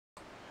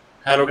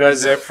Hello guys,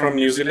 Zeb from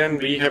New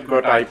Zealand. We have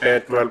got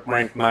iPad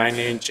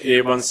 12.9-inch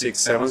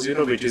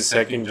a1670, which is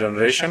second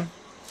generation.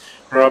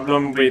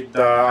 Problem with the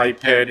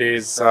iPad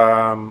is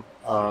the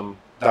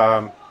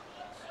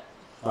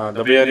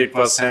where it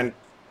was sent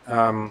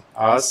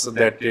us,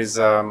 that is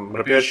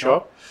repair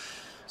shop.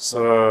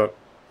 So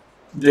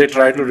they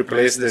try to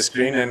replace the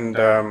screen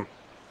and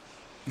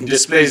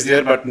display is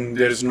there, but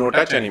there is no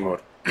touch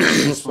anymore.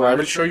 So I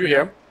will show you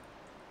here,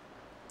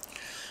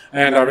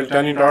 and I will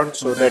turn it on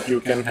so that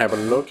you can have a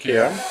look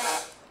here.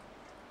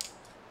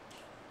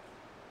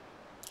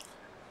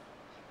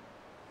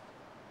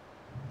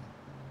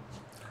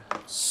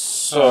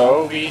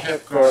 So we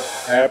have got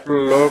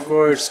Apple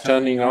logo, it's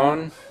turning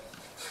on,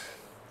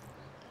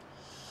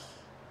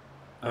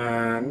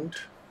 and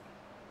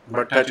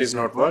but that is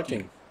not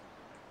working.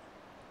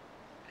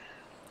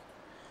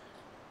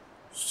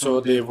 So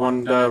they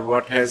wonder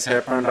what has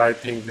happened. I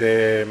think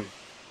they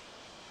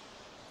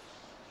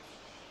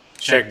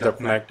checked the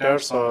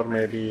connectors or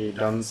maybe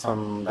done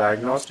some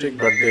diagnostic,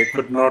 but they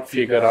could not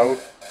figure out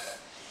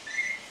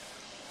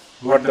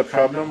what the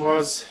problem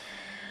was.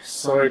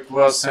 So it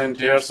was sent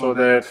here so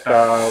that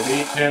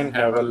we can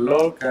have a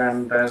look,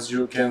 and as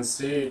you can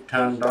see, it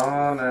turned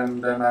on,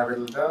 and then I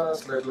will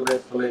just little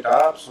bit pull it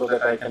up so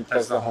that I can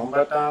press the home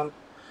button.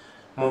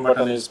 Home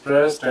button is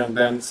pressed, and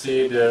then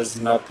see there's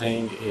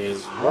nothing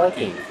is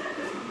working.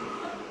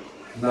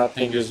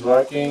 Nothing is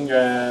working,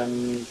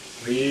 and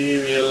we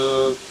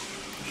will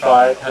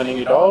try turning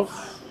it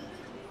off.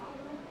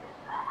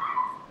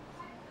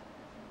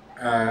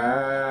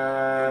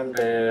 And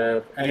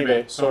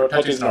anyway, so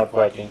touch is not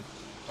working.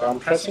 So I'm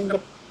pressing the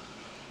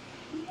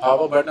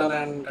power button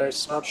and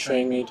it's not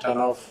showing me turn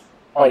off.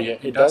 Oh yeah,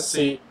 it does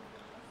see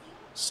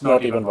it's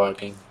not even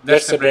working.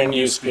 That's a brand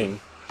new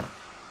screen.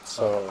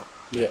 So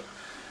yeah.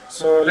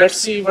 So let's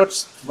see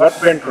what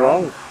went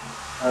wrong,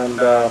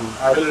 and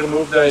I will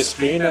remove the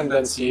screen and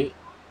then see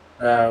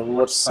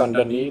what's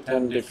underneath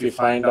and if we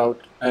find out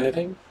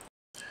anything.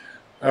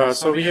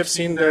 So we have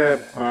seen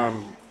the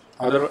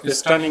other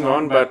is turning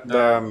on, but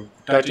the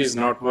touch is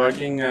not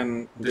working,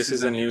 and this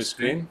is a new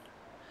screen.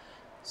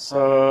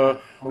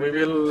 So we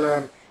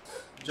will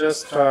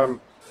just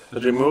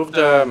remove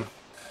the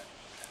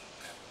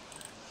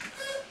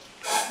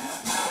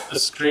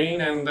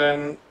screen and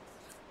then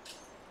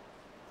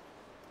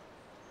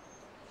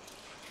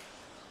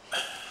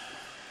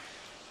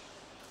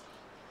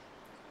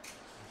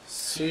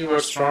see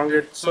what's wrong.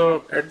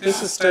 So at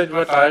this stage,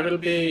 what I will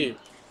be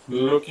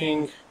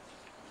looking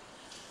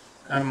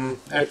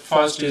at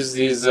first is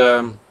these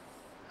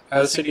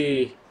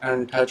LCD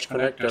and touch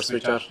connectors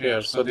which are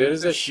here. So there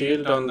is a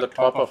shield on the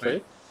top of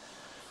it.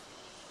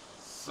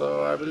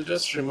 So I will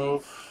just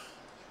remove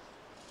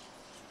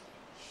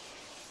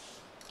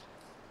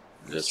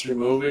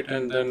it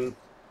and then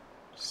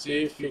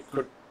see if we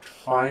could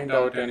find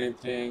out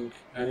anything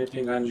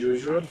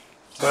unusual.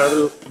 So I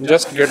will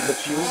just get the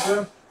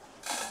fuse.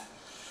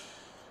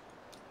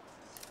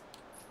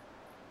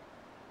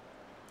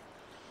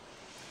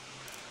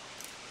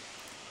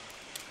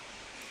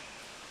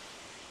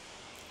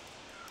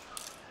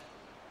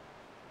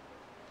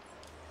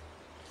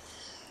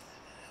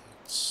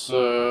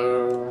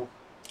 So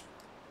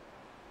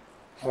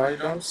I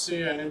don't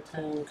see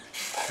anything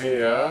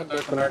here. The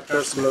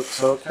connectors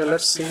looks okay.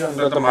 Let's see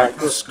under the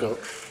microscope.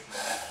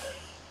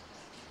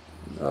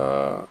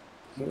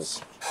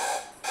 Yes.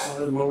 I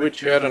will move it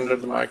here under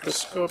the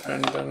microscope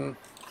and then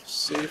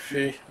see if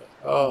we.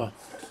 Oh,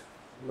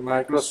 the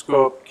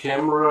microscope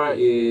camera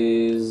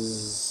is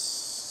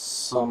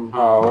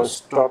somehow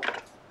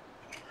stopped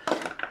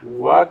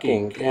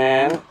working,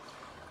 and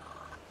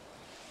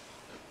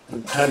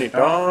turn it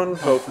on.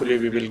 Hopefully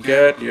we will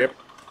get. Yep.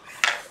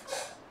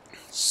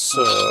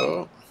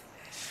 So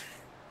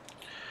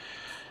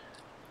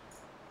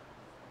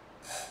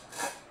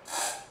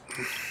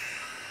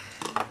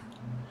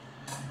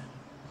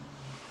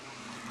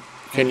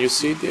can you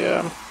see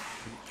there?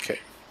 Okay.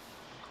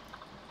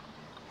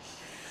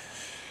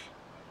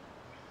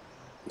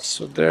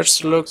 So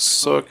that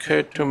looks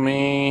okay to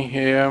me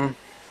here.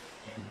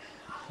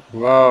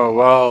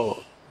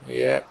 Wow.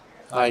 Yeah,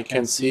 I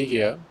can see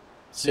here.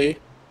 See?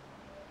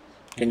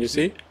 Can you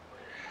see?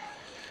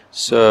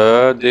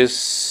 So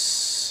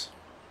this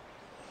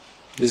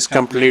is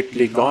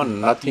completely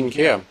gone. Nothing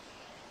here.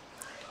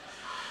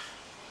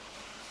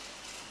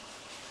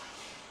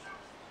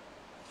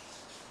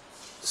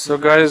 So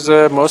guys,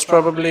 most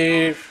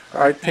probably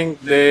I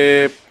think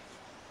they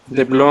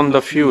blown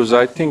the fuse.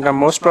 I think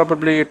most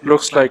probably it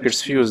looks like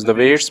it's fused. The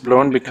way it's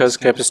blown, because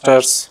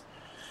capacitors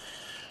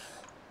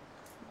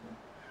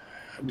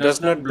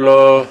does not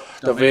blow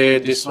the way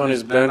this one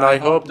is blown. I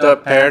hope the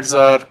pads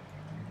are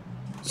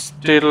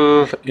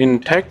still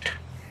intact.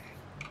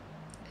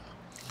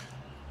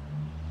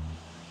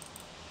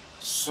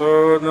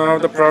 So now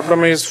the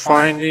problem is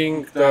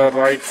finding the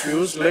right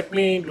fuse. Let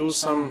me do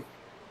some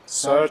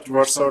search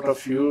what sort of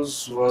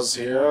fuse was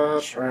here,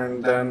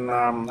 and then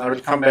I will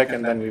come back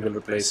and then we will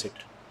replace it.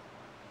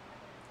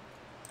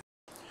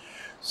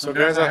 So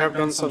guys, I have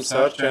done some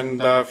search, and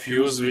the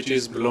fuse which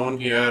is blown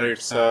here,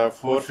 it's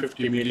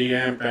 450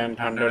 milliamp and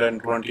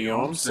 120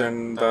 ohms,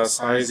 and the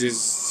size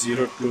is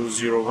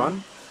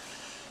 0201.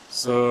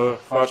 So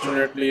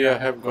fortunately I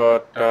have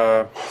got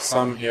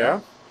some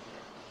here,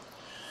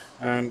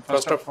 and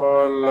first of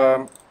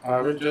all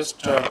I will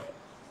just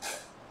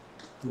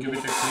give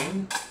it a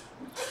clean,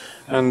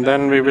 and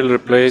then we will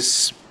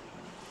replace.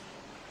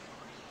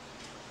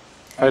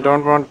 I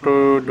don't want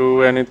to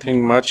do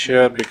anything much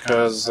here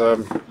because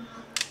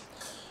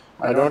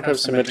I don't have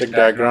symmetric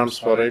diagrams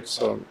for it,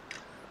 so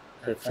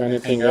if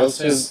anything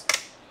else is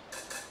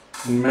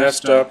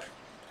messed up,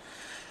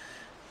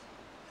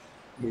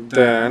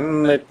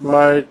 then it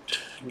might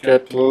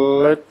get a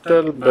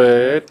little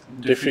bit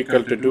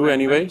difficult to do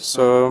anyway.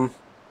 So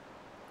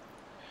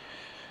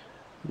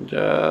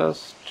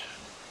just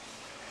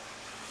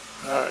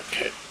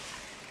okay.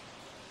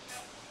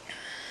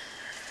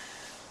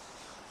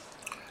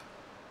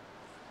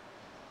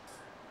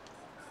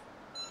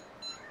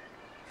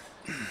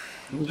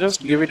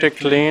 Just give it a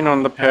clean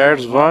on the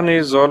pads. One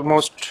is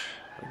almost,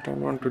 I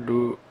don't want to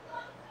do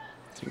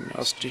anything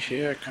nasty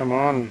here, come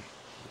on.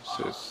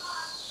 This is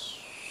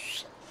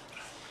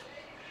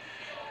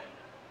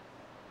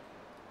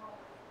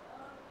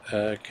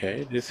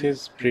okay, this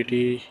is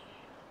pretty.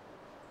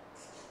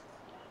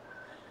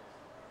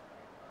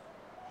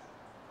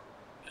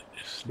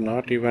 It's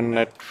not even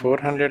at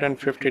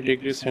 450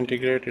 degrees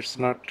centigrade, it's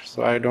not,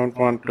 so I don't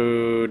want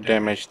to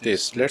damage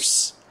this.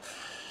 Let's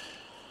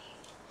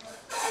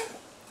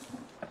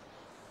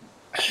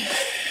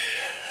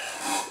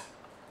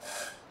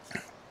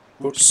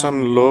put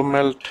some low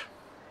melt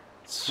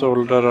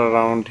solder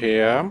around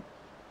here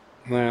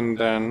and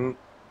then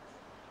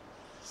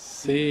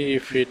see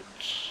if it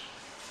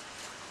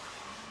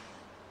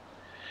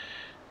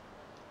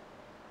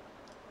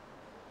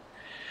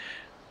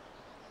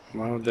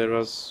well, there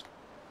was,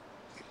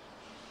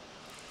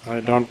 I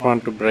don't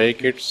want to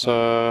break it,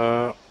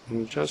 so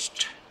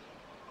just,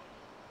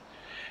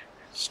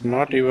 it's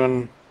not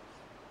even,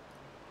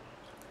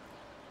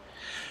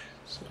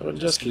 so I'll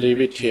just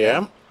leave it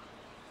here.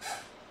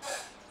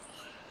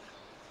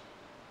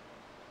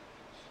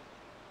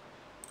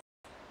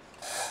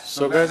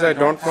 So guys, I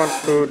don't want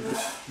to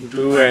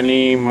do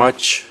any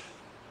much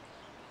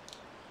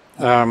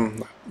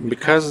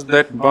because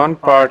that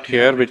burnt part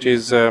here, which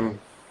is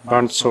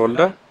burnt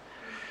solder,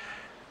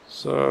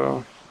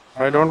 so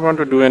I don't want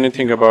to do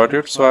anything about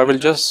it. So I will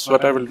just,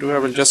 what I will do, I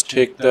will just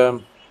take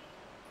the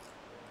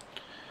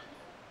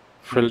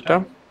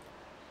filter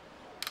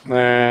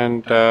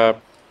and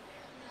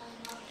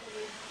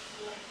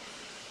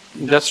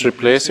just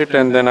replace it,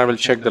 and then I will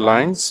check the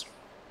lines.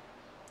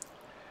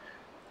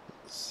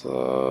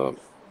 So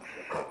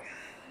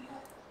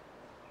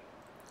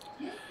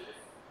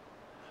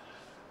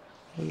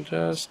I'll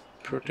just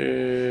put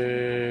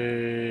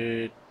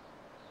it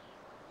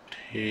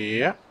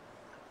here.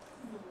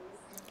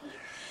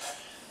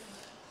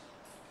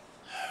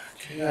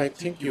 Okay, I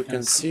think you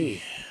can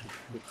see.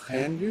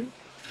 Can you?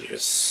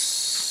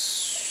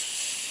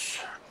 Yes.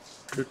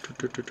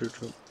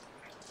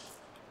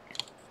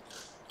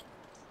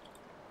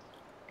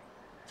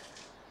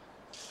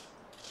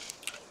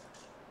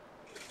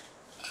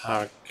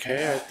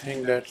 Okay, I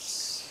think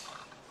that's,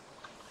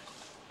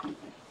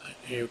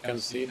 you can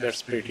see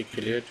that's pretty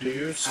clear to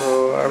you.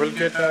 So I will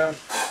get a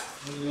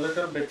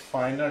little bit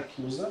finer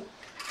tweezer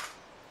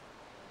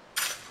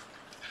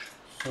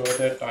so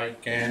that I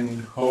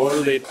can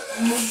hold it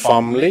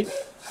firmly,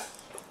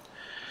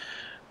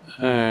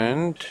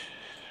 and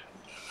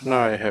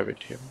now I have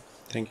it here.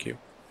 Thank you.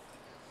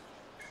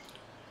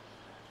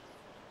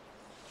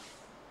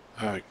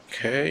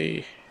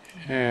 Okay,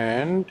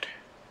 and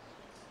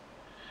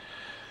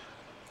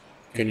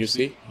can you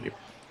see? Yep.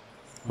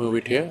 Move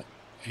it here,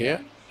 here,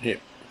 here.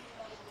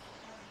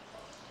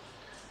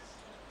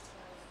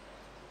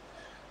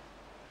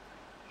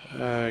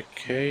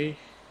 Okay,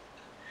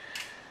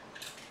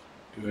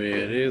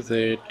 where is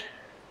it?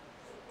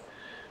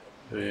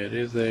 Where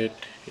is it?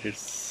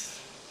 It's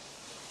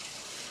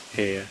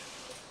here.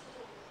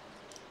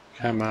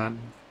 Come on.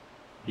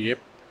 Yep.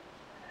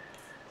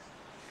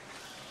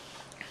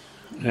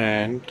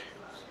 And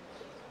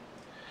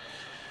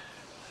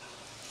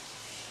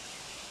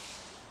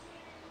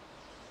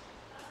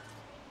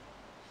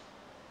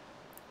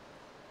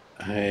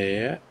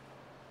here.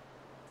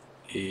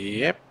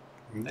 Yep.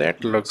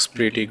 That looks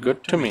pretty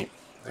good to me,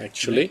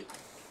 actually.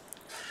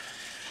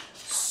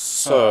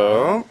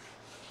 So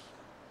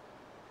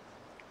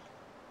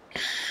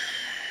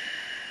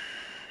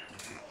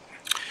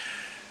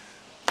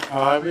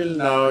I will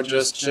now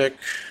just check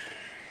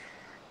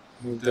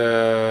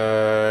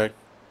the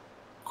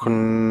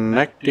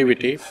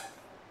connectivity.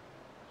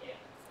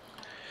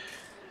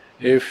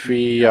 If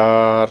we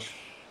are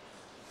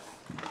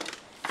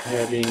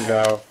having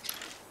a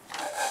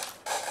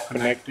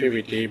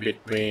connectivity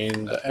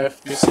between the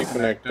FPC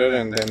connector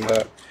and then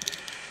the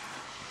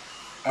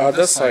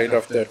other side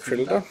of that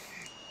filter,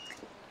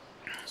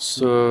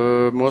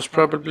 so most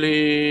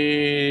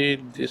probably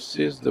this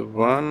is the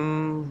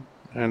one,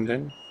 and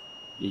then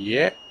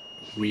Yeah,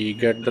 we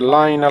get the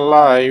line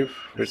alive.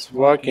 It's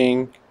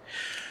working.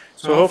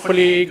 So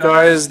hopefully,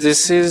 guys,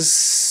 this is.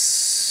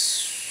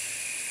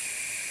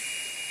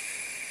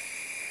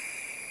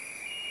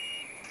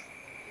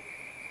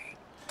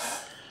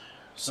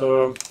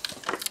 So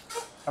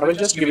I will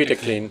just give it a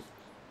clean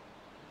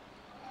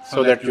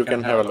so that you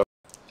can have a look.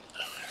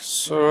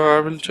 So I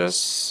will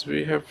just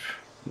we'll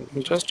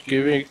just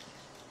give it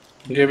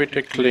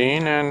a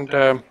clean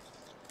and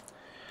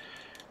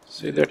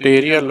see that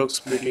area looks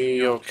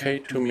pretty okay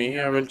to me.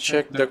 I will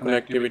check the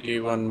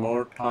connectivity one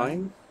more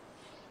time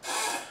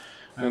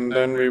and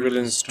then we will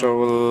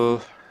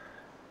install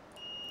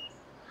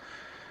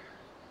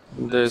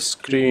the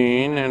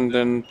screen and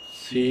then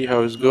see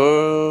how it's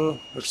go.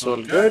 It's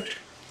all good.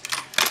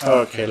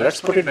 Okay,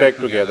 let's put it back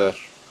together.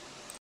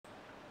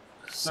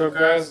 So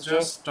guys,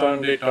 just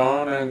turned it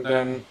on and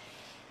then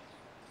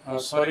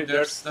sorry,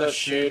 that's the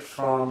shade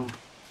from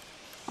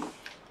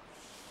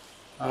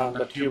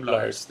the tube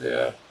lights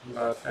there,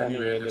 but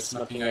anyway, there's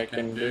nothing I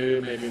can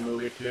do. Maybe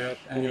move it here.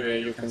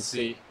 Anyway, you can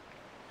see.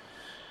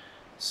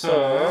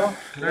 So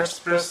let's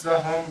press the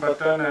home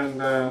button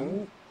and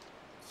then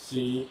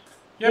see.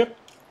 Yep.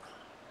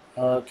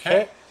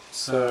 Okay,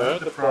 so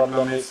the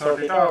problem is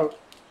sorted out.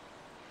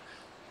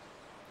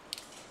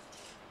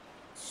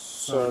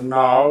 So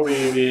now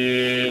we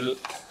will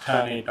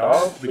turn it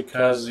off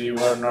because we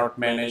were not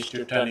managed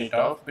to turn it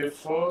off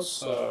before.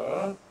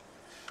 So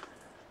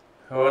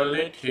hold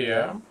it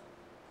here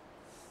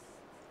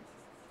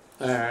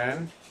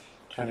and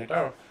turn it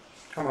off.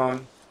 Come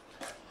on.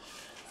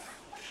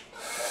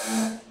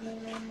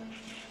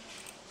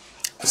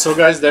 So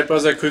guys, that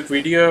was a quick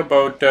video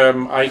about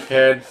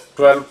iPad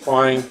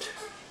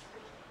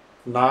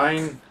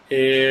 12.9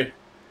 a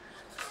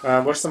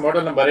what's the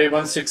model number?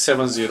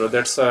 A1670.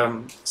 That's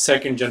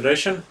second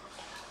generation.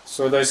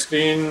 So the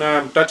screen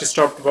touch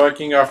stopped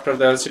working after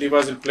the LCD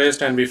was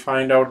replaced, and we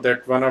find out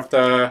that one of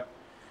the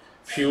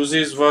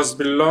fuses was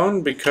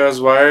blown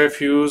because wire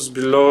fuse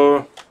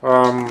below.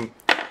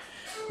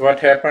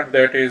 What happened,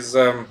 that is,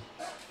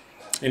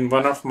 in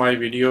one of my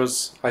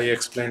videos I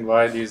explained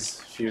why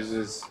these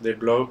fuses they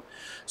blow.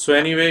 So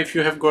anyway, if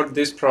you have got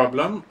this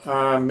problem,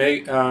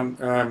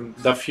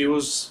 the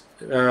fuse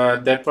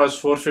that was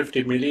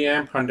 450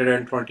 milliamp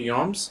 120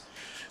 ohms,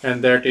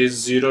 and that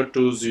is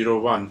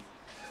 0201.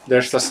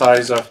 That's the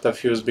size of the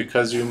fuse,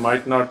 because you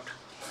might not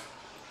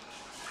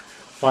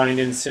find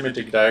in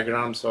schematic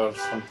diagrams or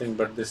something,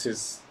 but this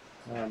is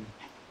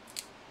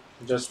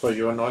just for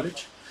your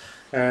knowledge.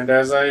 And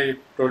as I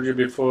told you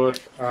before,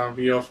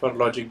 we offer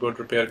logic board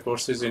repair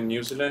courses in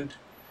New Zealand,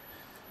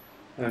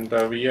 and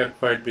we are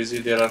quite busy.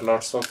 There are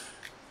lots of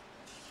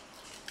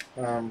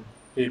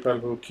people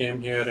who came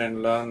here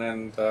and learn,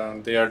 and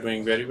they are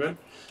doing very well.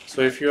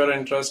 So if you are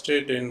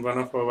interested in one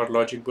of our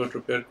logic board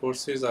repair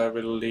courses, I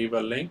will leave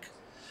a link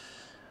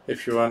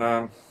if you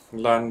wanna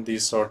learn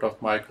these sort of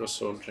micro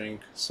soldering.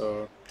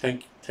 So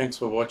thanks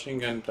for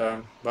watching, and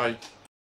bye.